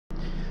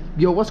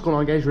Yo, what's going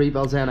on guys,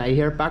 Rebuilds NA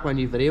here, back with a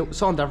new video.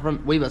 Something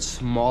different, wee bit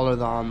smaller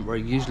than we're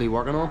usually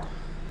working on.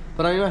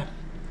 But anyway,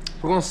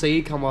 we're going to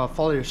see, can we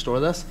fully restore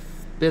this.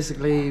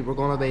 Basically, I'm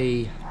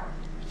going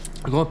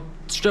to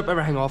strip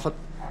everything off it.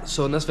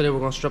 So in this video we're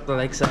going to strip the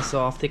excess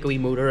off, take a wee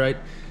motor out,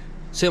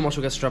 see how much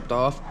will get stripped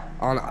off.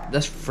 On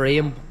this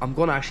frame, I'm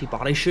going to actually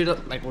body shoot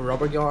it, like with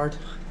rubber guard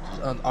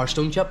or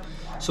stone chip.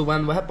 So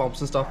when we hit bumps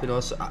and stuff, you know,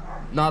 it's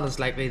not as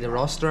likely to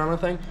rust or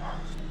anything.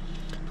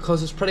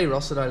 Because it's pretty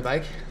rusted out of the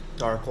bike.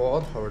 Or a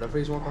quad, or whatever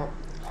he's want to call it.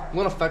 I'm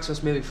going to fix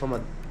this maybe for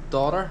my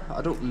daughter.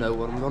 I don't know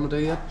what I'm going to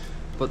do yet.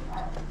 But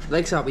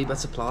like that wee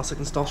bits of plastic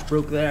and stuff's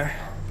broke there.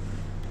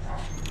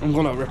 I'm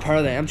going to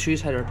repair them, show you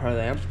how to repair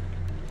them.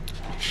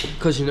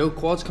 Because you know,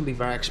 quads can be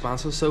very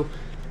expensive. So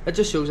it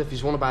just shows if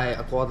you want to buy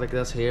a quad like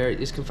this here,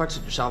 you can fix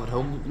it yourself at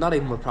home. Not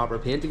even with proper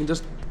paint, you can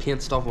just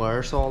paint stuff with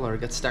aerosol or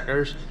get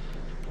stickers.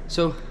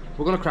 So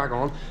we're going to crack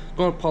on. I'm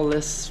going to pull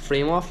this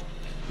frame off.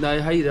 Now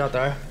how you do that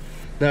there?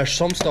 There's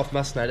some stuff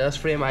missing out of this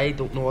frame. I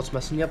don't know what's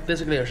missing yet.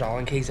 Basically there's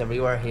Allen keys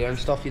everywhere here and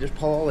stuff. You just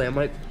pull all them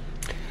out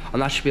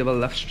and that should be able to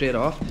lift straight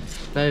off.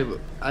 Now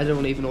I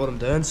don't even know what I'm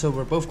doing, so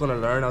we're both going to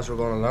learn as we're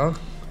going along.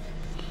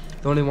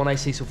 The only one I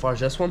see so far is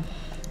this one.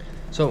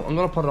 So I'm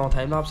going to put it on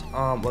time lapse.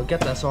 We'll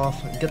get this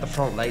off, get the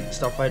front light and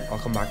stuff out. I'll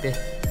come back to you.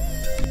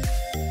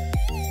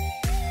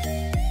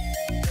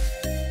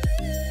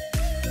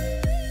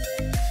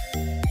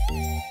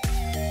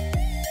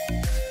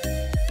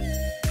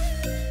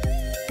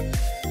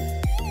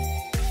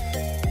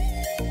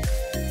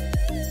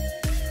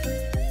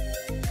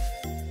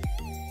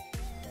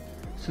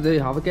 So there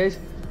you have it guys,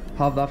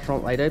 have that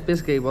front light out.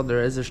 Basically what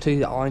there is, there's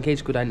two Allen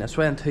keys go down this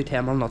way and two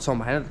 10mm nuts on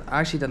behind it. I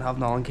actually didn't have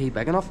an Allen key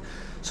big enough,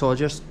 so I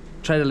just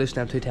try to loosen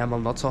them two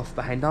 10mm nuts off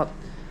behind that,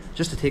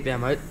 just to take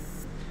them out.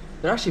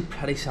 They're actually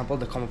pretty simple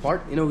to come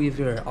apart. You know, you have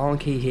your Allen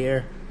key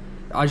here,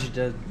 as you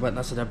did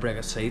witness, I did break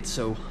a seat,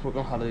 so we're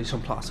going to have to do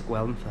some plastic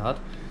welding for that.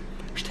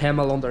 There's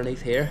 10mm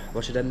underneath here,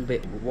 which I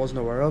wasn't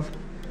aware of.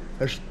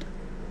 There's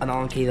an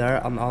Allen key there,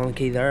 an Allen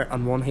key there,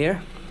 and one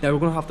here. Now we're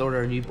going to have to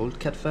order a new bolt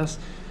kit first,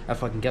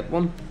 if I can get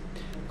one,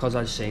 because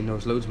as you say,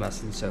 there's loads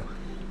missing. So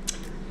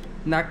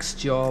next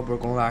job we're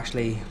going to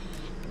actually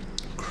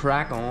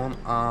crack on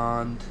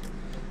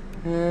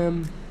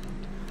and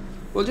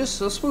I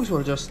suppose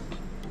we'll just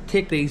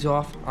take these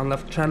off and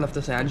try and lift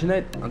this engine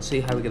out and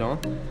see how we get on.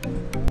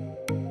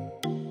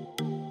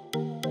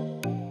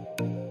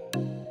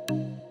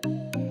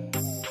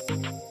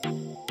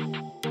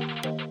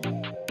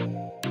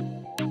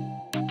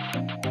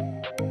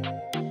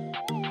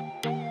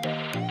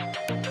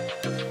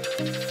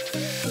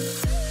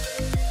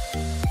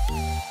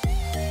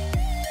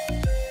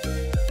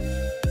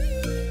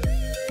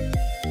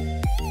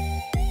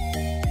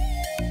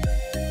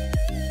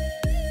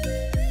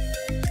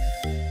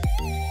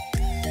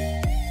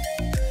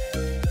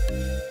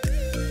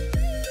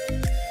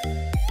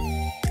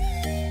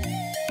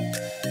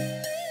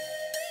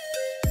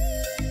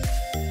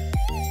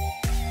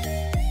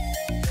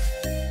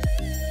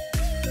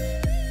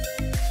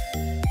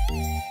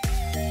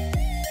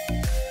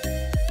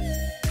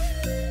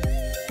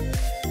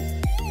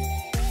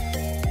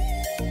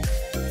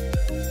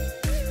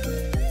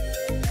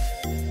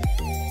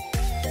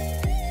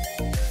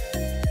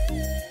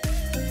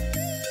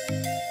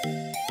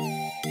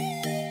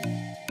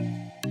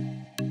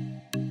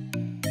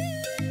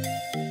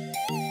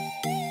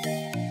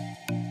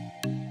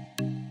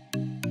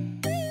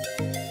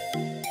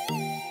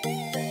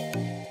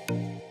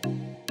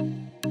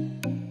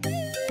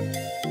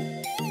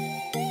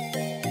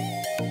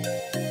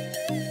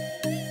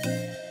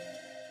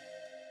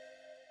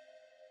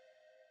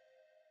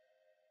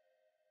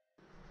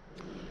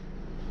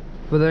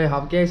 Well, there you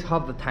have it guys,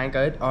 have the tank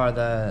out, or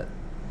the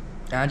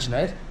engine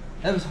out.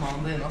 It was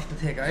handy enough to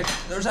take out.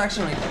 There's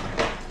actually only,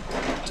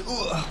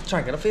 try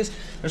and get a face.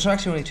 There's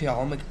actually only two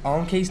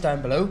Allen keys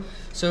down below.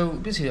 So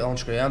basically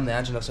unscrew them, the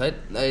engine lifts out.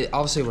 Now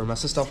obviously we're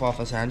missing stuff off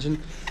this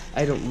engine.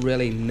 I don't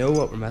really know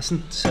what we're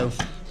missing, so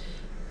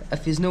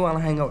if there's no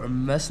anything that we're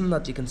missing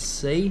that you can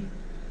see,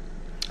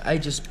 I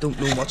just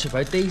don't know much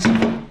about these.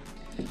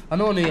 I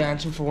know a new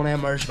engine for one of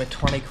them is about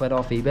 20 quid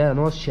off eBay. I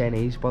know it's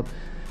Chinese, but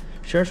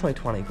sure it's only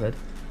 20 quid.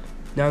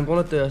 Now I'm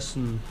going to do this,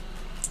 and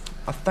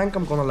I think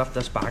I'm going to lift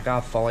this back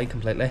off fully,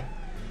 completely,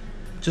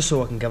 just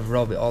so I can give a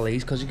rub at all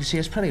these, because you can see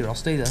it's pretty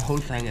rusty. The whole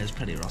thing is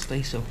pretty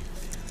rusty, so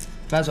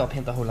might as well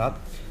paint the whole lot.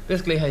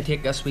 Basically how you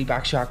take this wee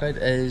back shock out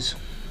is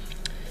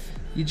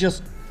you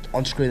just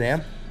unscrew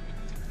them,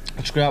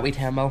 unscrew that wee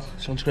 10mm,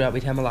 so unscrew that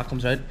wee 10mm, that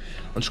comes out,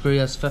 unscrew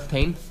this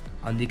 15,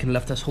 and you can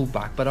lift this whole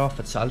back bit off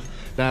itself.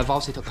 Now I've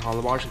obviously took the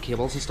handlebars and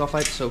cables and stuff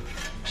out, so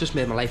it's just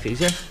made my life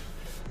easier,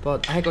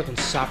 but I think I can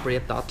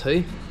separate that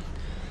too.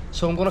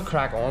 So I'm going to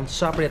crack on,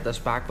 separate this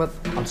back bit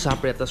and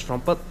separate this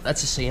front bit.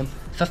 It's the same,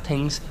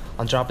 15s,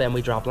 and drop them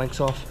wee drop links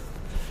off.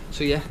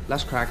 So yeah,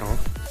 let's crack on.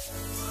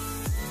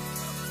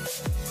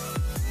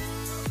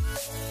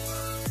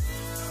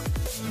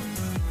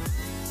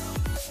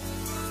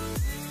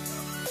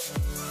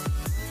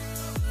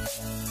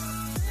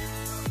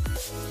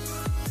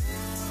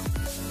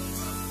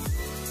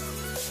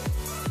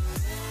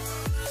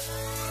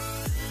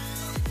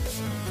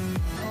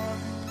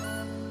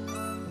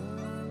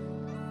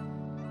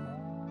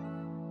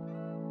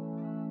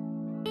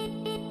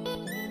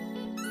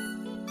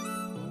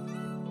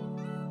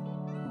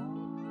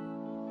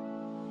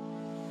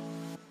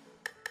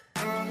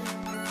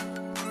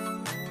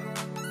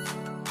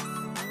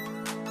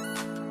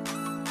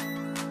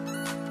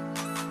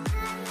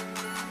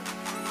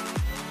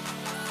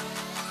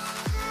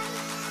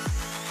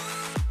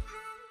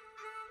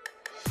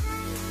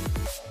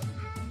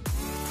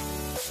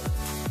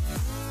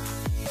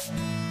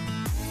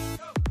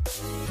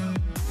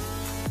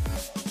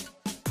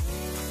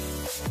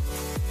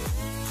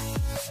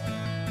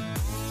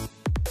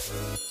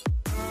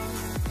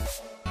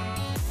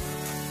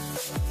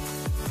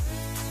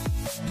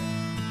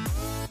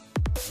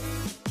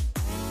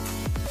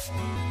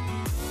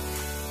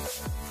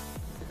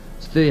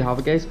 there you have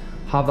it, guys.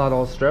 Have that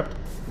all stripped.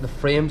 The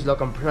frame's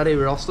looking pretty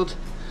rusted.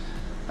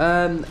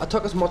 I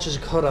took as much as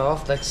I could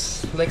off, like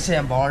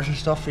saying bars and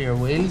stuff for your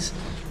wheels,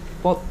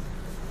 but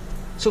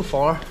so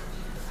far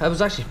it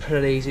was actually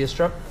pretty easy to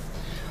strip.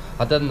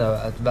 I didn't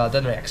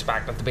really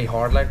expect it to be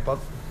hard, like, but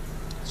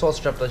it's all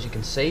stripped as you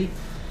can see.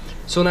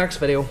 So next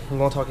video, I'm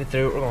going to talk you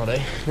through what we're going to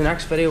do. The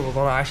next video, we're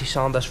going to actually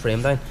sand this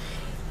frame down,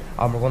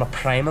 and we're going to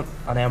prime it,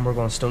 and then we're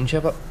going to stone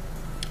chip it.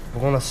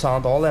 We're going to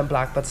sand all them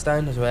black bits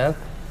down as well,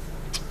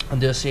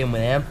 and do the same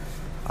with them.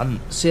 And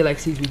see,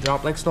 like, these wee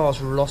drop links now, it's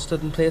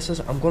rusted in places.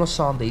 I'm going to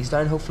sand these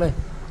down hopefully,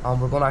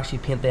 and we're going to actually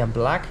paint them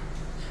black,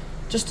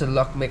 just to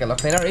make it look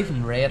cleaner,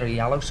 even red or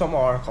yellow, some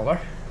other colour.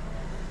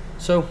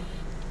 So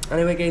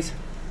anyway, guys,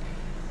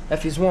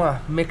 if you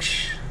want to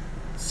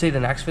see the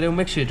next video,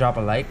 make sure you drop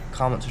a like,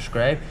 comment,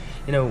 subscribe.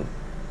 You know,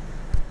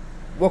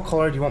 what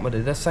colour do you want me to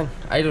do this thing?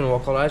 I don't know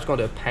what colour. I was going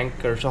to do a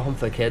pink or something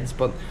for the kids,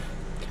 but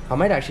I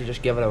might actually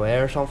just give it away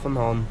or something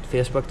on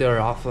Facebook. They're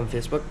off on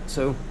Facebook,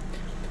 so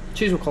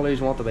choose what colour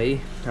you want to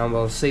be, and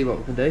we'll see what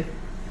we can do.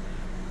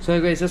 So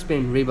anyways, this has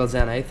been Rebuilds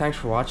NA. Thanks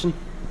for watching.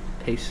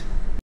 Peace.